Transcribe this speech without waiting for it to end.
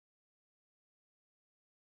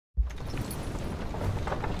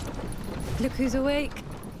Look who's awake.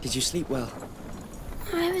 Did you sleep well?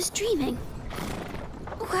 I was dreaming.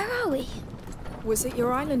 Where are we? Was it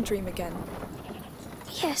your island dream again?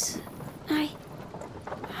 Yes.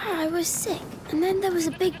 I was sick, and then there was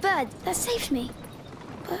a big bird that saved me.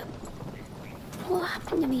 But what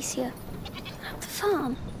happened, Amicia? At the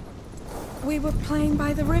farm? We were playing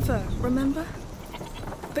by the river, remember?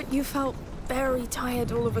 But you felt very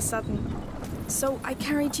tired all of a sudden. So I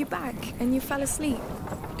carried you back, and you fell asleep.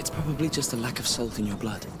 It's probably just a lack of salt in your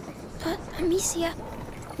blood. But, Amicia...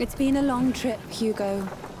 It's been a long trip, Hugo.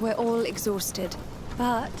 We're all exhausted.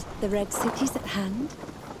 But the Red City's at hand.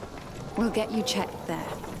 We'll get you checked there.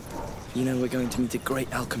 You know, we're going to meet a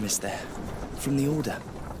great alchemist there. From the Order.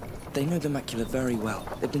 They know the macula very well.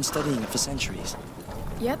 They've been studying it for centuries.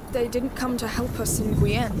 Yet they didn't come to help us in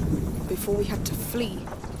Requiem before we had to flee.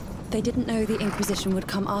 They didn't know the Inquisition would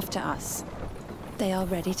come after us. They are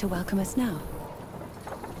ready to welcome us now.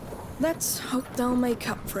 Let's hope they'll make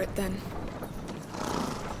up for it then.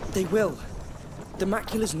 They will. The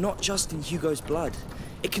macula's not just in Hugo's blood.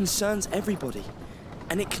 It concerns everybody.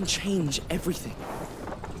 And it can change everything.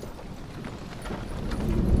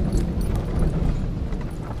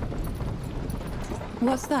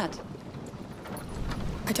 What's that?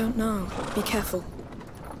 I don't know. Be careful.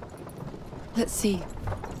 Let's see.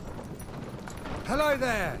 Hello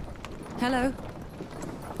there! Hello?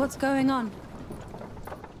 What's going on?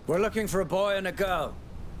 We're looking for a boy and a girl.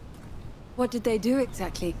 What did they do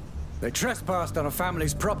exactly? They trespassed on a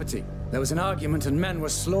family's property. There was an argument and men were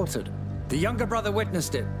slaughtered. The younger brother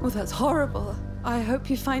witnessed it. Oh, that's horrible. I hope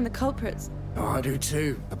you find the culprits. Oh, I do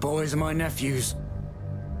too. The boys are my nephews.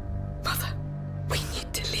 Mother, we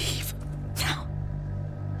need to leave. Now.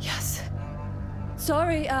 Yes.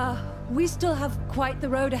 Sorry, we still have quite the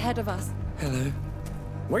road ahead of us. Hello.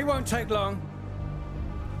 We won't take long.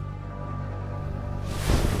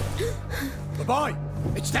 The boy!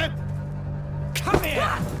 It's them! Come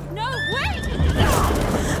here! No, wait!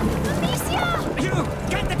 Amicia! You!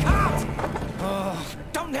 Get the cart! Oh,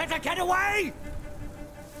 don't let her get away!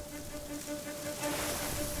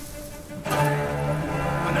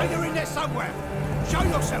 I know you're in there somewhere. Show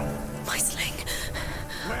yourself! My sling.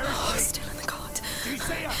 Where is she? Still in the cart. Do you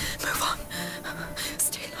see her? Move on.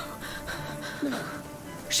 Stay low. No.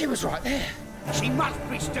 She was right there. She must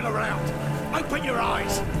be still around. Open your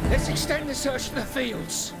eyes. Let's extend the search to the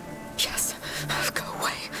fields. Yes. Go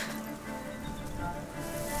away.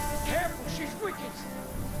 Careful, she's wicked.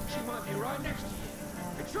 She might be right next to you.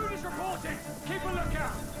 Intruders reported. Keep a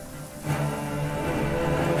lookout.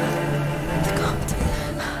 The cart.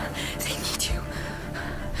 They need you.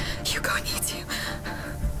 Hugo needs you.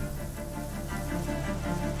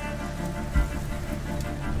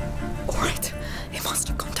 All right. It must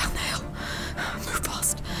have gone down the hill. Move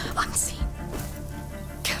fast. Unseen.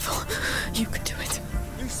 Careful. You can do it.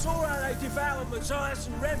 You saw how they devoured Matthias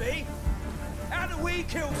and Remy. How do we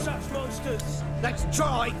kill such monsters? Let's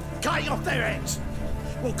try cutting off their heads.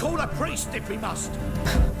 We'll call a priest if we must.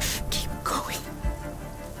 Keep going.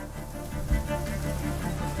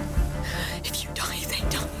 If you die, they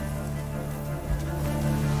die.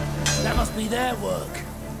 That must be their work.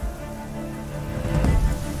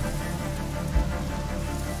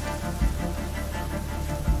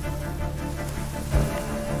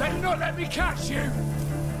 They will not let me catch you.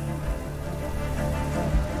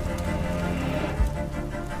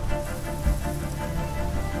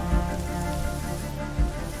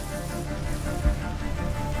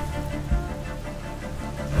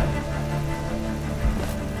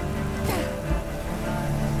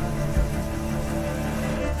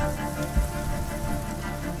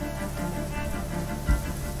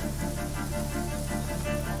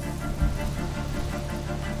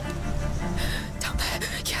 Down there.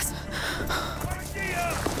 Yes.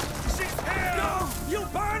 She's here! No! You'll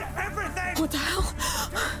burn everything! What the hell?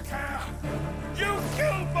 You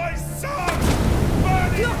killed my son!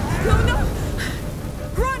 Burn it! No!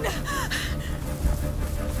 Run!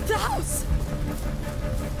 The house!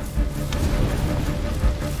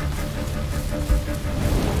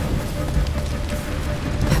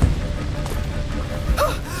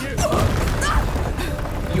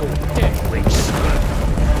 You're dead, witch.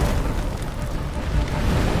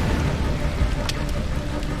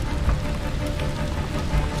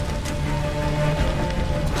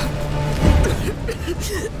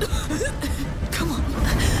 Come on.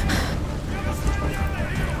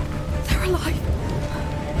 They're alive.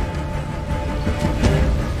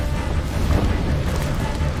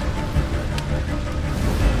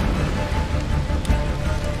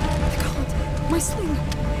 God, my sling.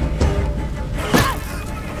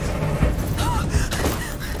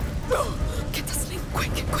 Get the sling,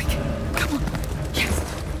 quick. Come on.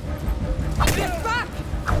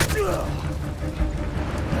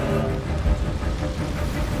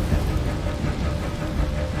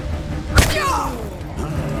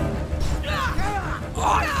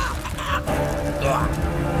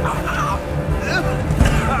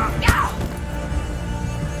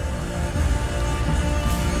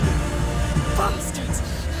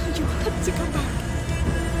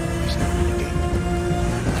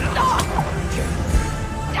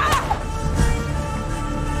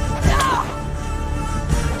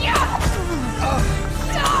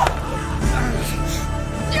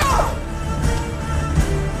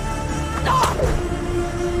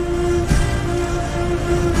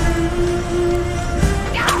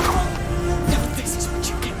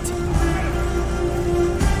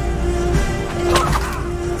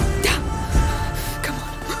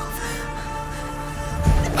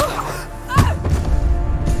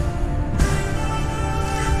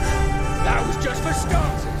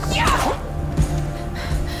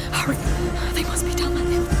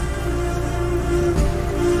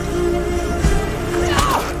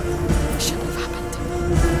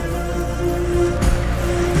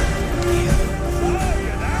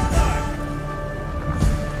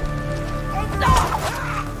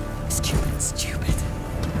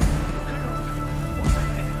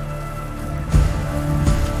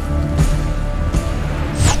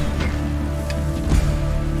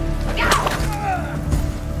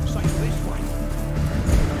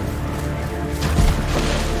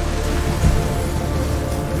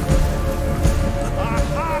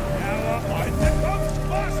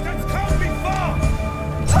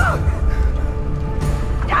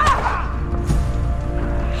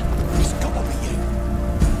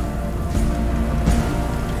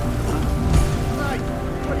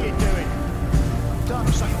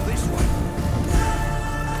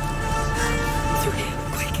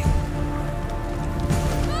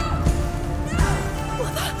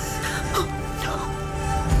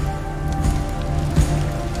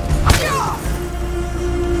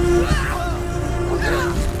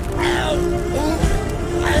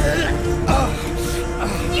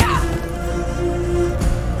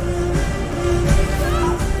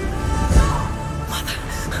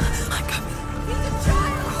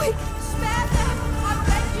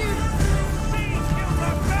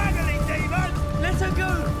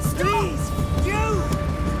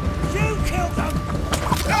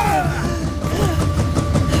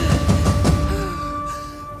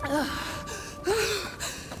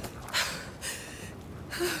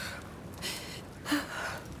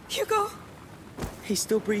 Hugo! He's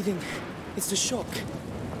still breathing. It's the shock.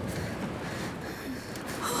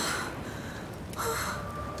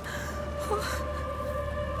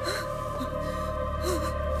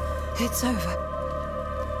 It's over.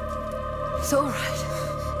 It's all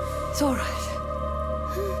right. It's all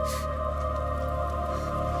right.